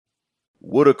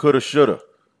Woulda, coulda, shoulda.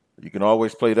 You can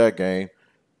always play that game.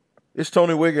 It's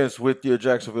Tony Wiggins with your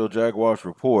Jacksonville Jaguars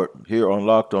report here on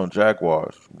Locked On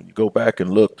Jaguars. When you go back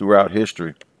and look throughout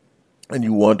history and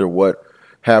you wonder what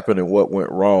happened and what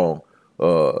went wrong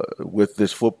with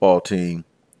this football team,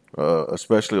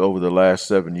 especially over the last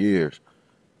 7 years,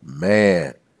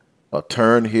 man, a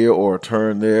turn here or a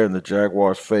turn there and the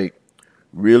Jaguars' fate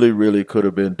really, really could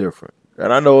have been different.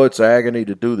 And I know it's agony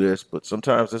to do this, but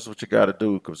sometimes that's what you got to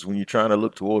do because when you're trying to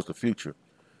look towards the future,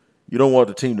 you don't want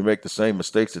the team to make the same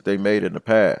mistakes that they made in the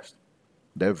past.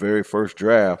 That very first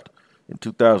draft in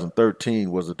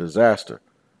 2013 was a disaster.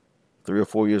 3 or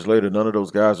 4 years later, none of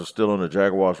those guys are still on the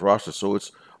Jaguars roster, so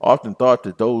it's often thought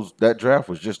that that draft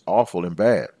was just awful and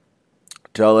bad.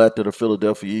 Tell that to the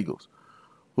Philadelphia Eagles,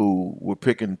 who were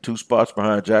picking 2 spots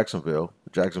behind Jacksonville.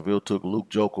 Jacksonville took Luke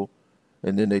Joeckel,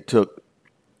 and then they took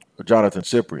Jonathan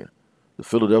Cyprien. The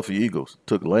Philadelphia Eagles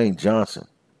took Lane Johnson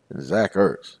and Zach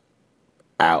Ertz.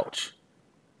 Ouch.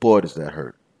 Boy, does that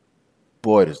hurt.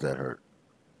 Boy, does that hurt.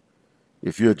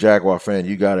 If you're a Jaguar fan,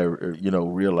 you got to,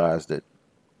 realize that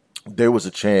there was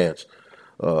a chance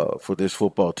for this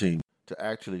football team to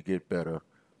actually get better,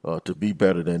 to be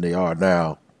better than they are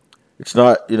now. It's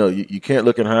not, you can't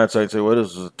look in hindsight and say, well,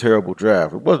 this was a terrible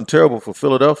draft. It wasn't terrible for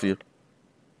Philadelphia. It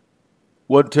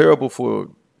wasn't terrible for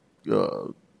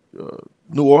New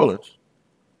Orleans.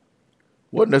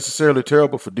 It wasn't necessarily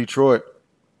terrible for Detroit.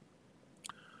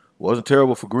 Wasn't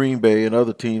terrible for Green Bay and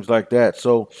other teams like that.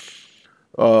 So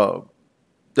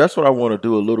that's what I want to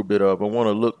do a little bit of. I want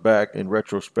to look back in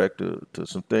retrospect to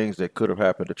some things that could have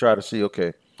happened to try to see,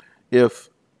 okay, if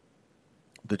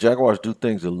the Jaguars do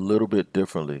things a little bit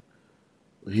differently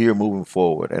here moving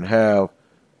forward and have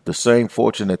the same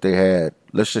fortune that they had,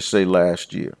 let's just say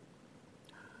last year,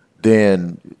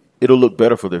 then it'll look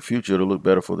better for their future. It'll look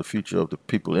better for the future of the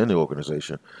people in the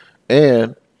organization.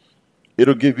 And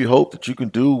it'll give you hope that you can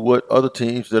do what other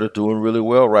teams that are doing really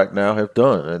well right now have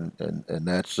done. And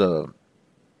that's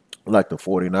like the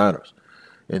 49ers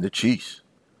and the Chiefs.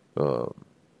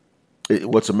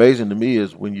 What's amazing to me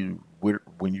is when you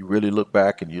really look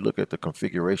back and you look at the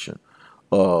configuration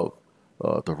of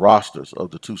the rosters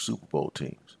of the 2 Super Bowl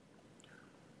teams.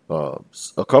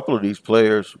 A couple of these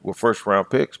players were first-round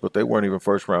picks, but they weren't even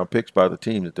first-round picks by the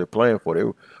team that they're playing for. They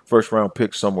were first-round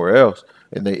picks somewhere else,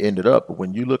 and they ended up. But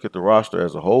when you look at the roster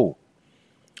as a whole,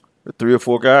 the 3 or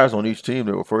 4 guys on each team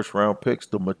that were first-round picks,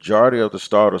 the majority of the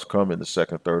starters come in the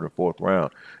second, third, and fourth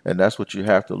round, and that's what you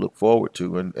have to look forward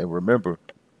to. And remember,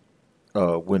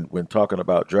 when talking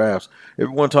about drafts,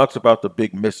 everyone talks about the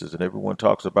big misses, and everyone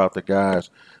talks about the guys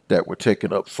that were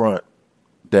taken up front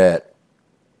that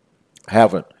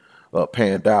haven't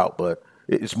panned out, but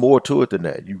it's more to it than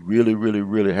that. You really, really,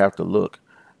 really have to look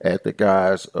at the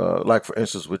guys, like for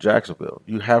instance with Jacksonville.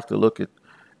 You have to look at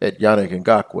Yannick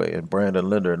Ngakoue and Brandon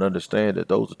Linder and understand that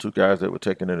those are 2 guys that were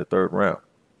taken in the 3rd round.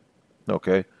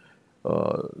 Okay,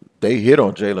 they hit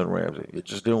on Jalen Ramsey. It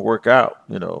just didn't work out,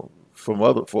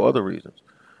 for other reasons.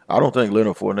 I don't think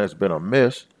Leonard Fournette's been a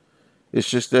miss. It's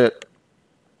just that.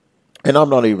 And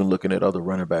I'm not even looking at other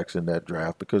running backs in that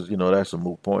draft because, that's a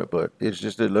moot point. But it's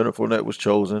just that Leonard Fournette was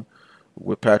chosen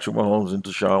with Patrick Mahomes and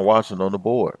Deshaun Watson on the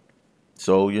board.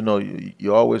 So,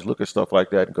 you always look at stuff like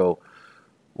that and go,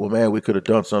 well, man, we could have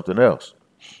done something else.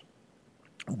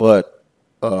 But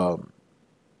in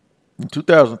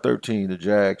 2013, the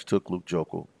Jags took Luke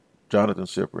Joeckel, Jonathan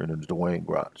Cyprien, and Dwayne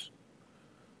Gratz.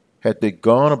 Had they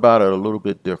gone about it a little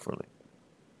bit differently,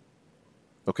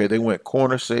 okay, they went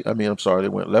they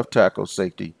went left tackle,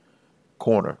 safety,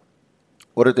 corner.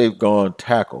 What if they've gone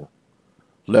tackle,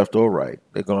 left or right?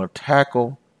 They've gone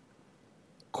tackle,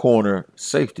 corner,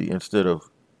 safety instead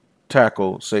of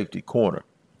tackle, safety, corner.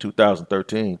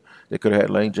 2013, they could have had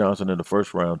Lane Johnson in the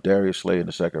 1st round, Darius Slay in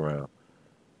the 2nd round,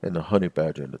 and the Honey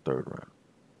Badger in the 3rd round.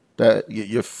 That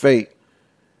your fate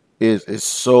is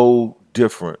so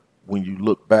different when you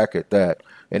look back at that.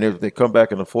 And if they come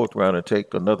back in the 4th round and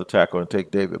take another tackle and take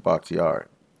David Bakhtiari,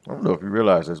 I don't know if you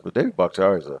realize this, but David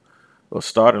Bakhtiari is a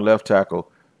starting left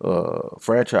tackle,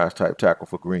 franchise-type tackle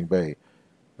for Green Bay.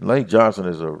 And Lane Johnson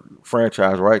is a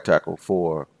franchise right tackle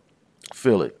for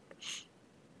Philly.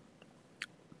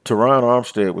 Teron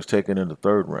Armstead was taken in the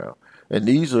 3rd round. And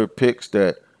these are picks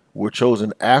that were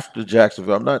chosen after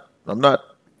Jacksonville. I'm not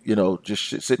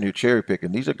just sitting here cherry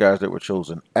picking. These are guys that were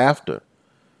chosen after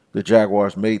the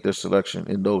Jaguars made their selection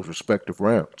in those respective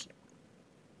rounds.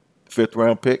 5th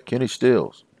round pick, Kenny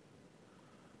Stills.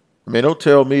 I mean, don't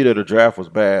tell me that the draft was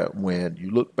bad when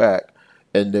you look back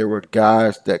and there were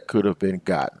guys that could have been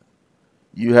gotten.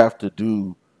 You have to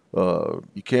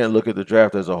you can't look at the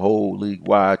draft as a whole league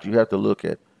wide. You have to look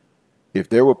at if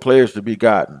there were players to be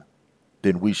gotten,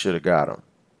 then we should have got him.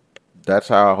 That's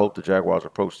how I hope the Jaguars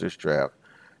approach this draft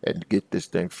and get this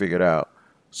thing figured out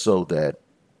so that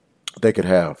they could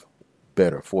have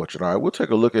better fortune. All right, we'll take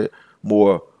a look at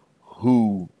more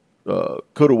who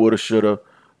coulda, woulda, shoulda,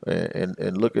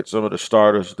 and look at some of the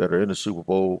starters that are in the Super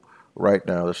Bowl right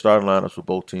now, the starting lineups for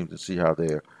both teams, and see how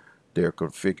they're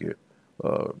configured.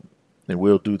 And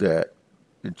we'll do that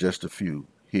in just a few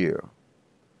here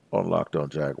on Locked On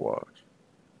Jaguars.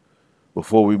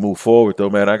 Before we move forward, though,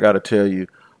 man, I got to tell you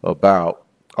about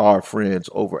our friends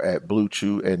over at Blue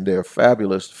Chew and their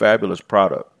fabulous, fabulous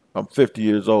product. I'm 50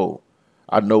 years old.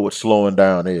 I know what slowing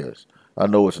down is. I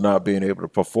know it's not being able to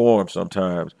perform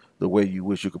sometimes the way you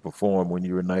wish you could perform when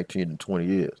you were 19 and 20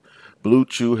 years. Blue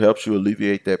Chew helps you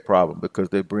alleviate that problem because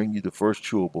they bring you the first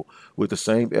chewable with the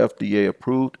same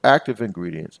FDA-approved active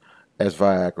ingredients as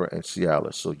Viagra and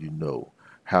Cialis, so you know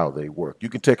how they work. You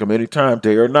can take them anytime,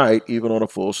 day or night, even on a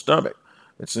full stomach.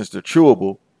 And since they're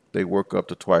chewable, they work up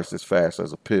to twice as fast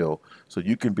as a pill, so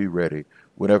you can be ready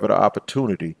whenever the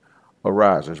opportunity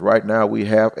arises. Right now, we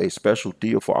have a special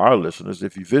deal for our listeners.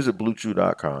 If you visit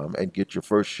BlueChew.com and get your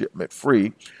first shipment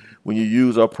free when you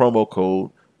use our promo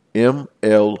code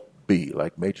MLB,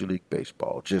 like Major League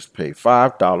Baseball, just pay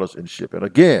 $5 in shipping.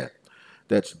 Again,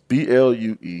 that's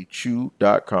BLUE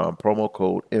Chew.com, promo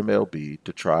code MLB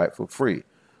to try it for free.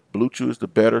 Blue Chew is the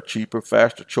better, cheaper,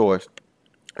 faster choice,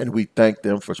 and we thank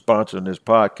them for sponsoring this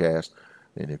podcast.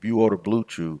 And if you order Blue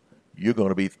Chew, you're going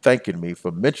to be thanking me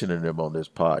for mentioning them on this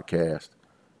podcast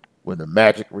when the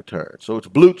magic returns. So it's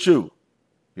Blue Chew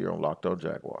here on Locked On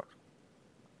Jaguars.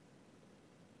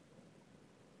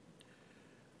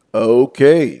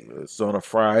 Okay, it's on a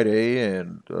Friday,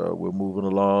 and we're moving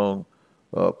along,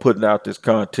 putting out this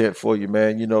content for you,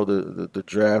 man. You know the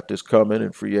draft is coming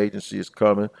and free agency is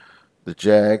coming. The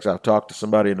Jags, I've talked to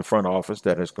somebody in the front office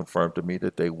that has confirmed to me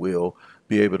that they will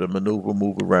be able to maneuver,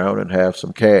 move around, and have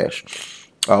some cash.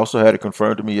 I also had it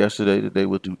confirmed to me yesterday that they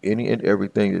will do any and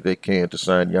everything that they can to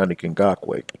sign Yannick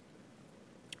Ngakoue.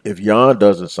 If Jan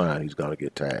doesn't sign, he's going to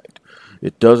get tagged.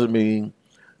 It doesn't mean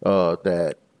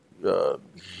that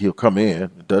he'll come in.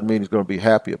 It doesn't mean he's going to be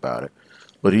happy about it,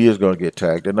 but he is going to get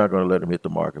tagged. They're not going to let him hit the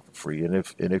market for free. And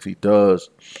if he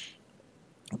does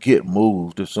get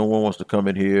moved, if someone wants to come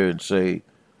in here and say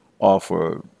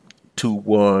offer 2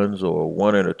 1s or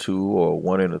 1 and a 2 or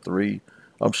 1 and a 3,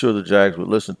 I'm sure the Jags would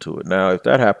listen to it. Now, if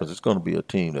that happens, it's going to be a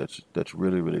team that's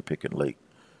really, really picking late.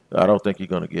 I don't think you're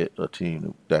going to get a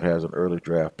team that has an early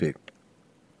draft pick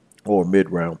or a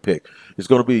mid-round pick. It's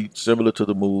going to be similar to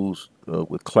the moves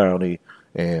with Clowney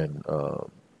and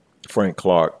Frank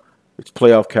Clark. It's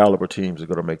playoff caliber teams that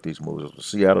are going to make these moves. It was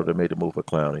Seattle that made the move for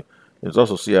Clowney. There's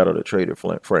also Seattle that traded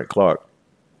Frank Clark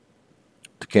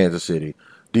to Kansas City.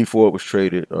 Dee Ford was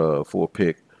traded for a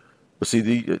pick, but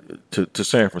see to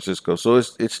San Francisco. So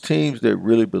it's teams that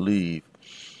really believe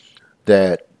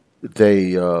that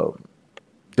they're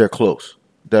close,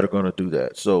 that are going to do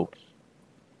that. So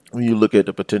when you look at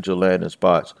the potential landing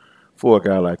spots for a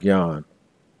guy like Jan,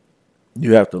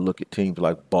 you have to look at teams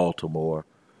like Baltimore,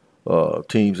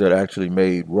 teams that actually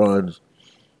made runs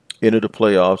into the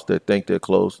playoffs that think they're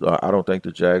close. I don't think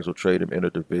the Jags will trade him in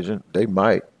a division. They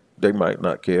might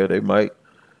not care. They might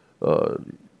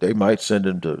send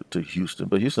him to Houston,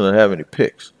 but Houston doesn't have any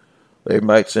picks. They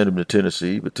might send him to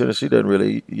Tennessee, but Tennessee doesn't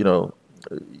really,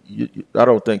 I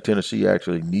don't think Tennessee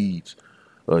actually needs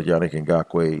Yannick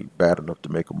Ngakoue bad enough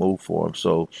to make a move for him.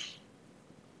 So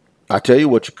I tell you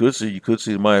what you could see. You could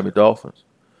see the Miami Dolphins.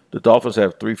 The Dolphins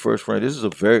have 3 first-round. This is a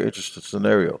very interesting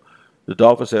scenario. The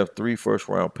Dolphins have 3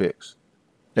 first-round picks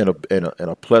and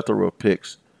a plethora of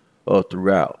picks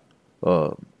throughout.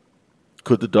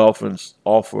 Could the Dolphins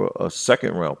offer a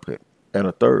second-round pick and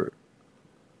a third?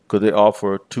 Could they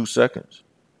offer 2 seconds?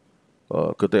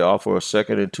 Could they offer a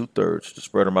second and 2/3 to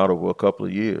spread them out over a couple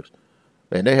of years?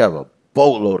 And they have a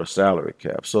boatload of salary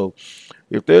cap. So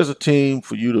if there's a team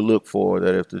for you to look for,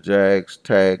 that if the Jags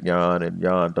tag Jan and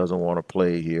Jan doesn't want to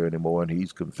play here anymore and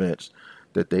he's convinced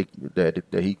that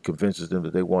he convinces them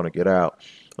that they want to get out,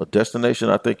 a destination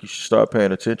I think you should start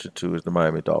paying attention to is the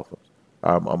Miami Dolphins.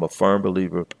 I'm a firm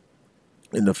believer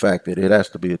in the fact that it has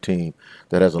to be a team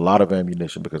that has a lot of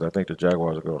ammunition, because I think the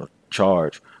Jaguars are going to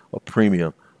charge a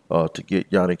premium to get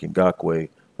Yannick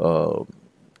Ngakoue.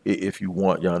 If you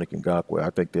want Yannick Ngakoue, I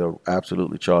think they'll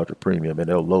absolutely charge a premium, and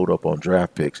they'll load up on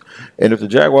draft picks. And if the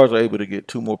Jaguars are able to get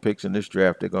 2 more picks in this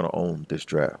draft, they're going to own this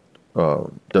draft.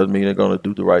 Doesn't mean they're going to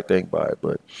do the right thing by it,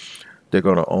 but they're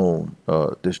going to own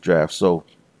this draft. So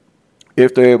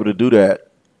if they're able to do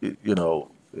that,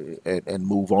 and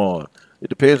move on, it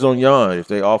depends on Jan. If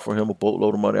they offer him a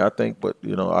boatload of money, I think. But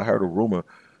I heard a rumor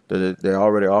They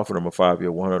already offered him a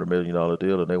 5-year, $100 million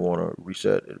deal, and they want to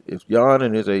reset. If Jan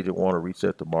and his agent want to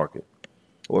reset the market,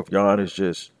 or if Jan is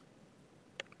just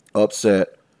upset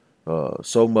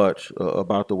so much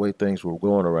about the way things were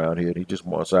going around here, and he just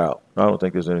wants out, I don't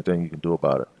think there's anything you can do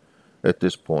about it at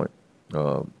this point.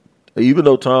 Um, Even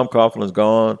though Tom Coughlin's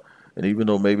gone, and even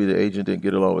though maybe the agent didn't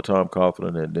get along with Tom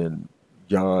Coughlin, and then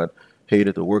Jan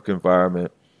hated the work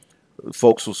environment,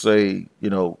 folks will say,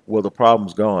 well, the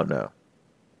problem's gone now.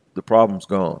 The problem's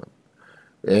gone.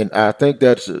 And I think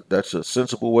that's a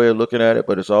sensible way of looking at it,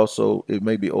 but it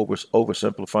may be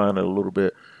oversimplifying it a little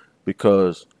bit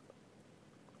because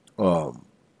um,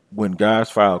 when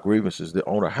guys file grievances, the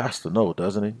owner has to know,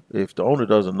 doesn't he? If the owner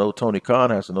doesn't know, Tony Khan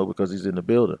has to know because he's in the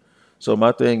building. So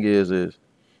my thing is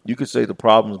you could say the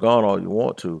problem's gone all you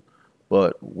want to,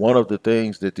 but one of the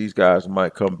things that these guys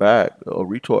might come back or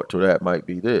retort to that might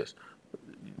be this.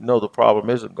 No, the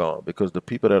problem isn't gone because the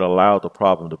people that allowed the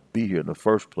problem to be here in the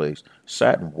first place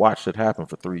sat and watched it happen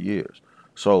for 3 years.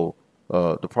 So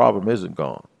the problem isn't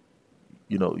gone.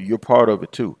 You're part of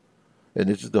it too. And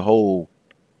this is the whole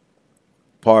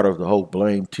part of the whole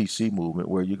blame TC movement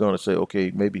where you're going to say,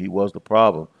 okay, maybe he was the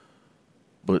problem,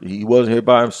 but he wasn't here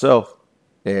by himself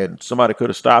and somebody could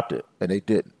have stopped it and they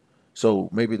didn't. So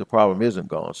maybe the problem isn't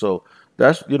gone. So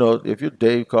that's, if you're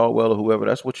Dave Caldwell or whoever,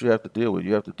 that's what you have to deal with.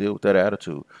 You have to deal with that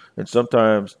attitude. And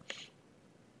sometimes,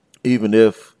 even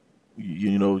if,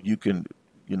 you can,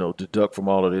 deduct from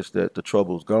all of this that the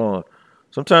trouble's gone,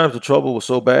 sometimes the trouble was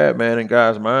so bad, man, in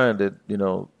guys' mind that,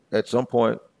 at some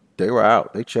point they were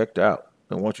out. They checked out.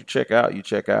 And once you check out, you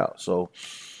check out. So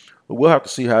we'll have to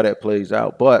see how that plays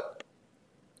out. But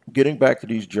getting back to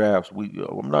these drafts,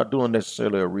 I'm not doing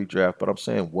necessarily a redraft, but I'm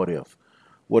saying what if?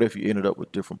 What if you ended up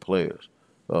with different players?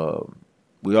 Um,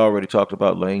 we already talked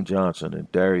about Lane Johnson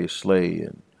and Darius Slay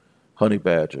and Honey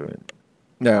Badger. And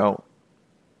now,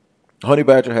 Honey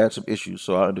Badger had some issues,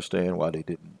 so I understand why they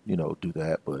didn't, do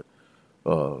that. But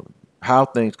uh, how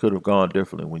things could have gone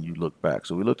differently when you look back.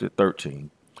 So we looked at 13.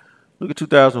 Look at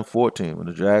 2014 when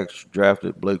the Jags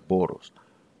drafted Blake Bortles.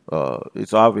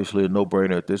 It's obviously a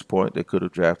no-brainer at this point. They could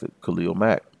have drafted Khalil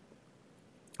Mack.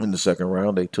 In the second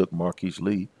round, they took Marquise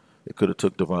Lee. They could have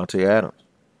took Devontae Adams.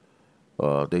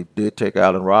 They did take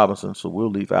Allen Robinson, so we'll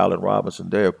leave Allen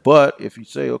Robinson there. But if you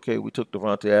say, okay, we took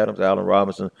Devontae Adams, Allen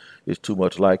Robinson is too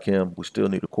much like him, we still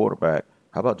need a quarterback.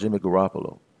 How about Jimmy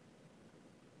Garoppolo?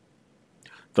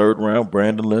 Third round,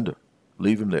 Brandon Linder.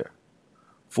 Leave him there.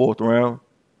 Fourth round,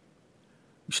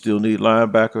 you still need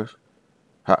linebackers.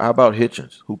 How about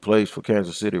Hitchens, who plays for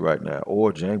Kansas City right now,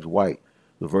 or James White,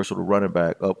 the versatile running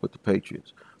back up with the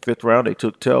Patriots? Fifth round, they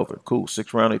took Telvin. Cool.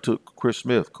 Sixth round, they took Chris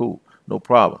Smith. Cool. No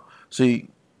problem. See,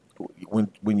 when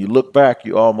you look back,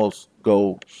 you almost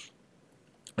go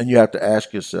and you have to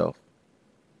ask yourself,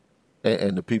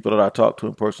 and the people that I talked to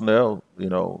in personnel,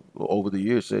 over the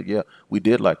years said, yeah, we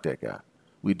did like that guy.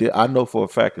 We did. I know for a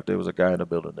fact that there was a guy in the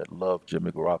building that loved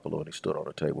Jimmy Garoppolo, and he stood on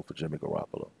the table for Jimmy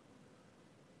Garoppolo.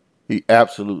 He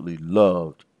absolutely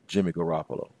loved Jimmy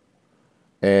Garoppolo.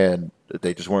 And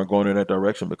they just weren't going in that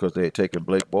direction because they had taken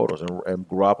Blake Bortles, and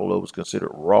Garoppolo was considered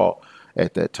raw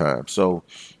at that time. So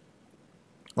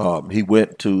he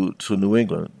went to New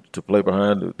England to play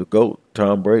behind the GOAT,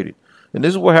 Tom Brady. And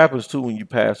this is what happens, too, when you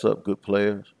pass up good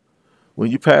players.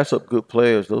 When you pass up good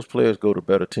players, those players go to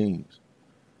better teams.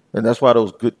 And that's why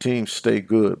those good teams stay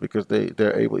good because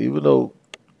they're able, even though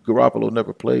Garoppolo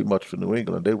never played much for New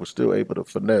England, they were still able to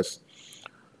finesse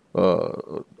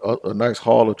a nice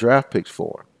haul of draft picks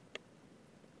for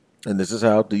him. And this is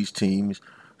how these teams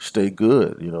stay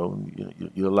good.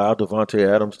 You allow Devontae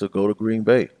Adams to go to Green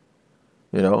Bay.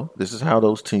 This is how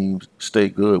those teams stay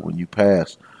good when you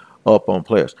pass up on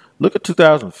players. Look at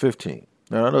 2015.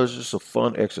 Now, I know it's just a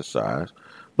fun exercise,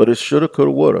 but it's shoulda,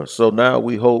 coulda, woulda. So now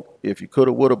we hope if you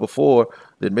coulda, woulda before,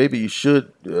 then maybe you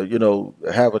should,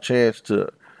 have a chance to.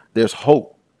 There's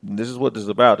hope. And this is what this is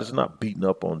about. This is not beating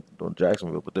up on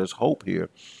Jacksonville, but there's hope here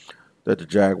that the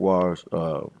Jaguars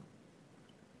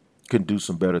can do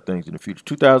some better things in the future.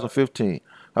 2015.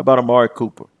 How about Amari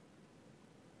Cooper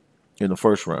in the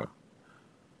first round?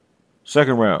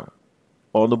 Second round,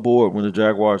 on the board when the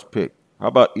Jaguars pick. How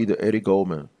about either Eddie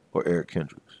Goldman or Eric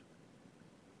Kendricks?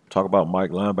 Talk about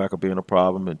Mike linebacker being a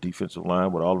problem and defensive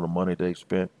line with all of the money they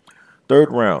spent. Third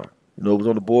round, who was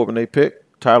on the board when they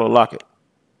picked? Tyler Lockett.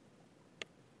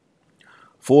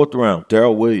 Fourth round,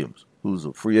 Darrell Williams, who's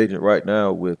a free agent right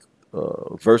now with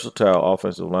versatile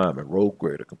offensive lineman, road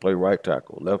grader, can play right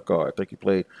tackle, left guard. I think he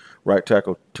played right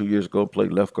tackle 2 years ago and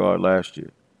played left guard last year.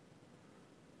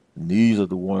 And these are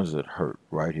the ones that hurt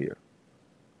right here.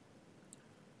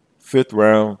 Fifth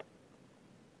round,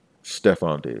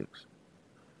 Stephon Diggs.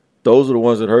 Those are the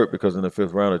ones that hurt because in the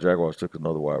fifth round, the Jaguars took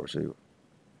another wide receiver.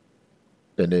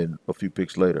 And then a few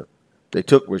picks later, they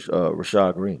took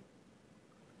Rashad Green.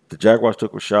 The Jaguars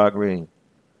took Rashad Green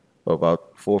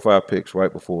about 4 or 5 picks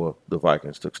right before the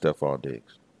Vikings took Stephon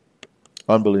Diggs.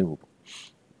 Unbelievable.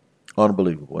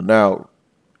 Unbelievable. And now,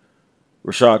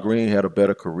 Rashad Green had a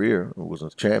better career and was a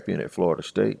champion at Florida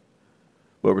State.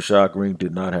 But Rashad Green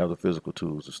did not have the physical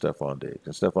tools of Stephon Diggs.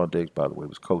 And Stephon Diggs, by the way,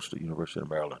 was coached at the University of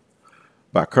Maryland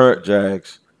by current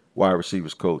Jags wide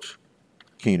receivers coach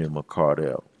Keenan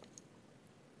McCardell.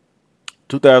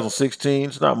 2016,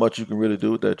 it's not much you can really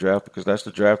do with that draft because that's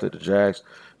the draft that the Jags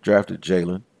drafted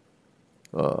Jalen.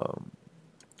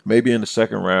 Maybe in the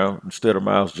second round, instead of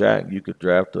Miles Jack, you could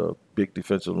draft a big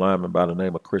defensive lineman by the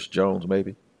name of Chris Jones,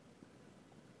 maybe.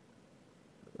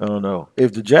 I don't know.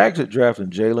 If the Jags had drafted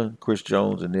Jalen, Chris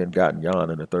Jones, and then gotten Jan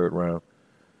in the third round,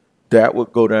 that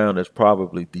would go down as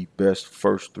probably the best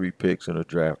first 3 picks in the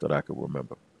draft that I could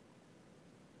remember.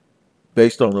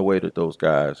 Based on the way that those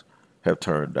guys have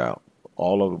turned out.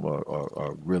 All of them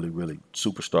are really, really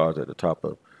superstars at the top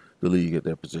of the league at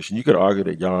their position. You could argue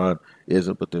that Jan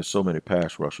isn't, but there's so many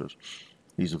pass rushers.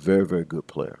 He's a very, very good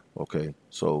player. Okay,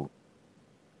 so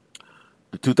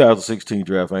the 2016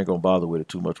 draft, I ain't going to bother with it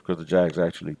too much because the Jags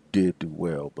actually did do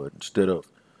well. But instead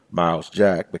of Miles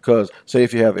Jack, because say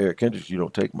if you have Eric Kendricks, you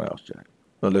don't take Miles Jack.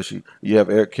 Unless you have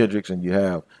Eric Kendricks and you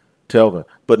have Telvin.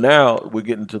 But now we're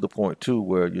getting to the point, too,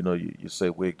 where, you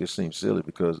say, Wig, this seems silly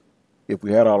because if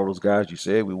we had all of those guys you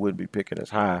said, we wouldn't be picking as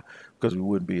high because we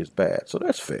wouldn't be as bad. So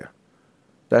that's fair.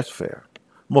 That's fair.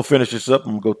 I'm going to finish this up.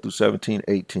 I'm going to go through 17,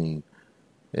 18,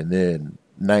 and then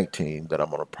 19 that I'm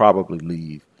going to probably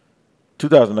leave.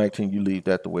 2019, you leave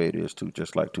that the way it is, too,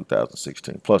 just like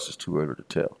 2016. Plus, it's too early to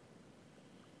tell.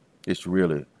 It's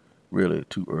really, really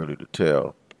too early to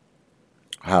tell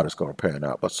how this going to pan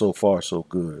out. But so far, so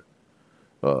good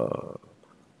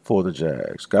for the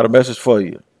Jags. Got a message for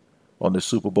you on this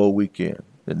Super Bowl weekend,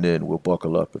 and then we'll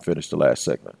buckle up and finish the last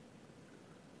segment.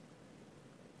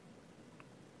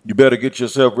 You better get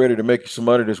yourself ready to make you some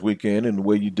money this weekend, and the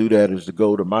way you do that is to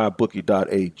go to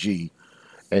mybookie.ag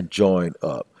and join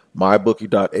up.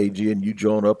 Mybookie.ag, and you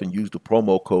join up and use the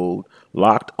promo code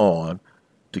Locked On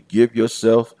to give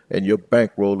yourself and your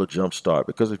bankroll a jump start.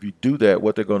 Because if you do that,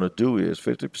 what they're going to do is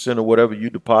 50% of whatever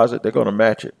you deposit, they're going to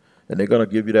match it. And they're going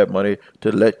to give you that money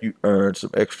to let you earn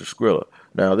some extra Skrilla.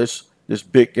 Now, this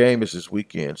big game is this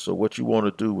weekend. So what you want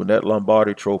to do when that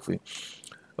Lombardi trophy,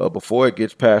 before it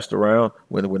gets passed around,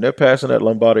 when they're passing that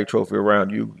Lombardi trophy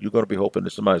around, you're going to be hoping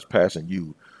that somebody's passing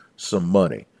you some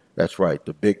money. That's right,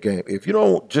 the big game. If you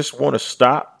don't just want to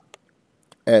stop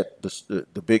at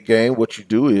the big game, what you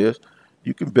do is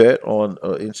you can bet on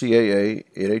NCAA,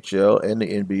 NHL, and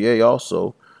the NBA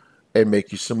also and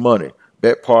make you some money.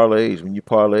 Bet parlays. When you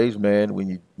parlays, man, when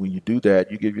you do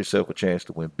that, you give yourself a chance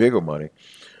to win bigger money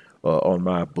on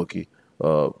MyBookie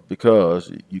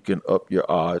because you can up your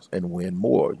odds and win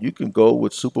more. You can go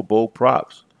with Super Bowl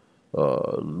props.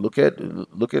 Look at the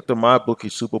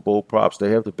MyBookie Super Bowl props. They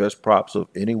have the best props of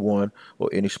anyone or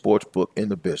any sports book in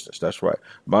the business. That's right.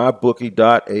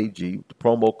 MyBookie.ag. The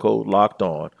promo code Locked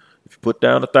On. If you put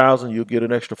down 1,000, you'll get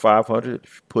an extra 500.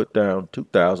 If you put down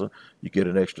 2,000, you get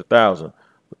an extra 1,000.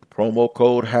 But the promo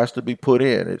code has to be put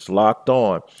in. It's Locked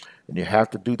On, and you have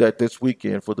to do that this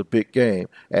weekend for the big game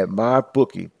at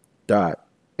MyBookie.ag.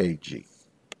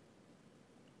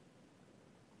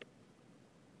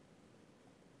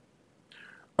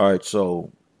 All right,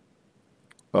 so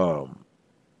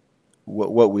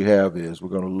what we have is we're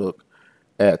going to look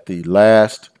at the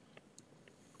last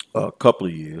couple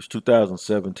of years.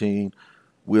 2017,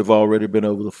 we've already been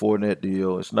over the Fournette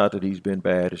deal. It's not that he's been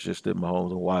bad. It's just that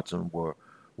Mahomes and Watson were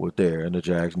there, and the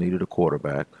Jags needed a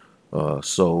quarterback.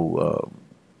 So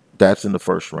that's in the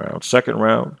first round. Second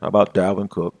round, how about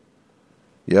Dalvin Cook?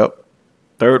 Yep.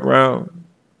 Third round,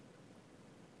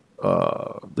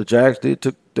 the Jags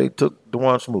took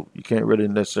DeJuan Smoot. You can't really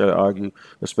necessarily argue,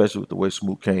 especially with the way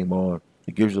Smoot came on.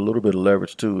 It gives you a little bit of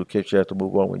leverage too in case you have to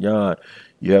move on with Jan.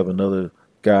 You have another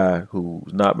guy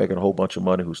who's not making a whole bunch of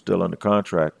money, who's still under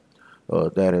contract,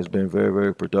 that has been very,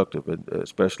 very productive,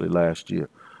 especially last year.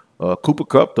 Cooper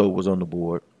Kupp, though, was on the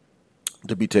board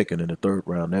to be taken in the third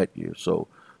round that year. So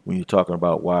when you're talking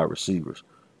about wide receivers,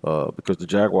 because the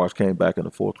Jaguars came back in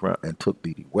the fourth round and took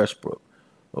Dede Westbrook.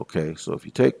 Okay, so if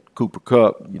you take Cooper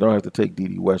Kupp, you don't have to take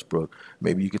Dede Westbrook.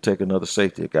 Maybe you could take another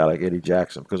safety, a guy like Eddie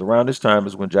Jackson, because around this time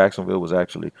is when Jacksonville was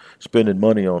actually spending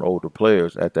money on older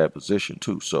players at that position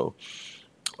too. So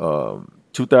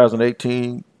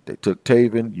 2018, they took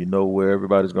Taven. You know where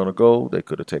everybody's going to go. They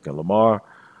could have taken Lamar.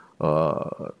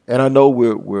 And I know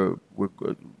we're we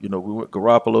went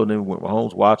Garoppolo and then we went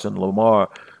Mahomes, Watson, Lamar,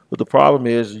 but the problem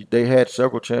is they had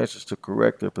several chances to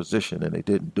correct their position and they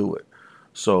didn't do it.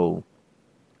 So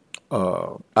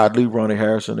I'd leave Ronnie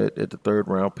Harrison at the third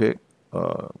round pick.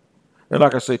 Uh, and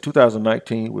like I say,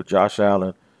 2019 with Josh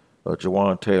Allen,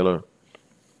 Jawan Taylor,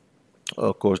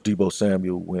 of course Debo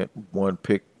Samuel went one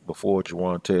pick before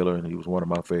Jawan Taylor, and he was one of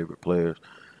my favorite players.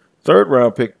 Third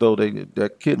round pick though,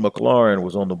 that kid McLaurin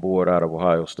was on the board out of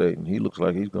Ohio State, and he looks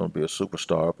like he's going to be a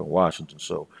superstar up in Washington.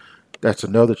 So that's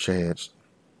another chance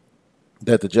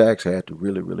that the Jags had to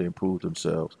really, really improve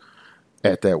themselves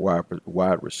at that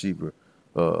wide receiver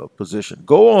position.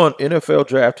 Go on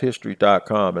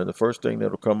NFLDraftHistory.com, and the first thing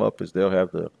that'll come up is uh, they'll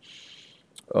have the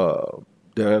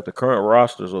current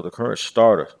rosters or the current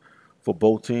starters for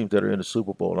both teams that are in the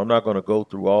Super Bowl. I'm not going to go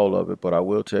through all of it, but I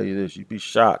will tell you this: you'd be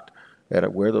shocked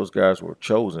at where those guys were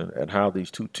chosen and how these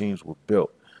two teams were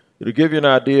built. It'll give you an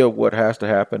idea of what has to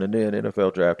happen, and then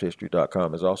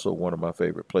NFLDraftHistory.com is also one of my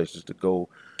favorite places to go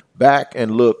back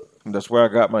and look. And that's where I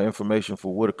got my information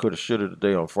for woulda, coulda, shoulda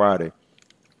today on Friday,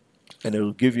 and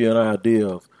it'll give you an idea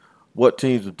of what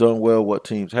teams have done well, what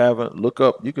teams haven't.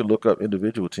 You can look up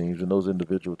individual teams, and those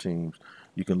individual teams,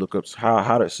 you can look up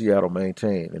how did Seattle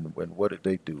maintain and what did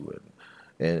they do,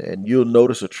 and you'll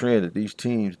notice a trend that these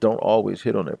teams don't always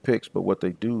hit on their picks, but what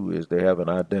they do is they have an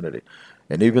identity.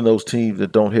 And even those teams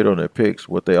that don't hit on their picks,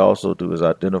 what they also do is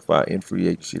identify in free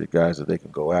agency the guys that they can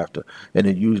go after, and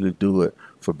they usually do it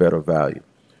for better value.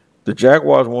 The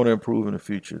Jaguars want to improve in the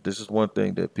future. This is one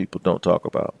thing that people don't talk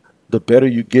about. The better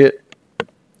you get,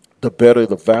 the better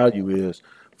the value is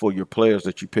for your players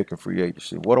that you pick in free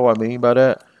agency. What do I mean by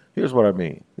that? Here's what I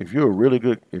mean. If you're a really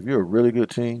good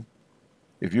team,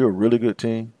 if you're a really good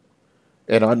team,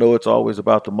 and I know it's always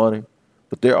about the money,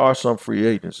 but there are some free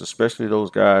agents, especially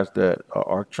those guys that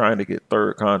are trying to get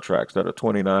third contracts that are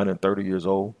 29 and 30 years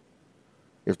old.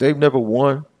 If they've never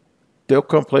won, they'll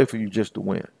come play for you just to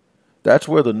win. That's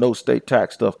where the no state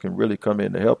tax stuff can really come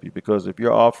in to help you, because if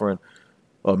you're offering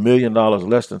 $1 million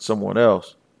less than someone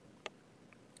else,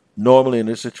 normally in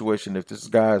this situation, if this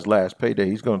guy's last payday,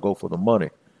 he's going to go for the money.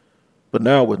 But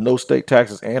now with no state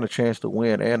taxes and a chance to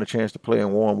win and a chance to play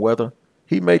in warm weather,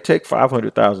 he may take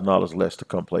 $500,000 less to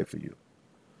come play for you.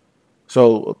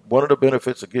 So one of the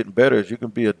benefits of getting better is you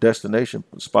can be a destination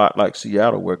spot like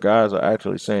Seattle, where guys are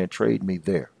actually saying, trade me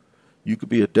there. You could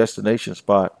be a destination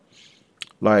spot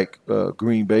like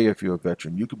Green Bay if you're a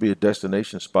veteran. You could be a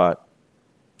destination spot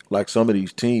like some of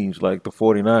these teams like the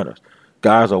 49ers.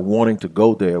 Guys are wanting to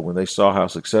go there when they saw how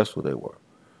successful they were.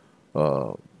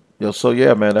 Uh, so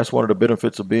yeah, man, that's one of the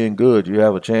benefits of being good. You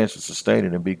have a chance to sustain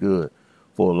it and be good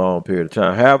for a long period of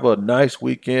time. Have a nice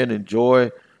weekend.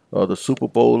 Enjoy the Super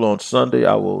Bowl on Sunday.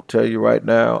 I will tell you right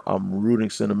now, I'm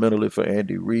rooting sentimentally for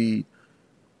Andy Reid.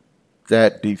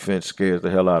 That defense scares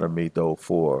the hell out of me, though,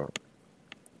 for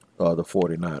the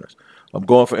 49ers. I'm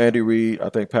going for Andy Reid. I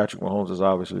think Patrick Mahomes is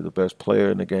obviously the best player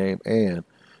in the game, and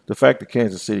the fact that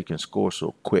Kansas City can score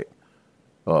so quick.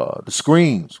 The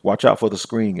screens, watch out for the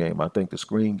screen game. I think the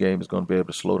screen game is going to be able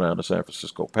to slow down the San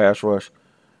Francisco pass rush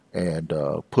and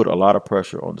put a lot of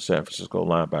pressure on the San Francisco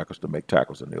linebackers to make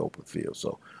tackles in the open field.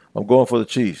 So I'm going for the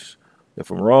Chiefs.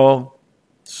 If I'm wrong,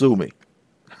 sue me.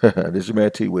 This is your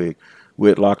man T-Wig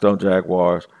with Locked On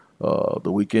Jaguars,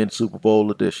 the weekend Super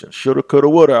Bowl edition. Shoulda, coulda,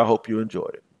 woulda. I hope you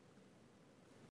enjoyed it.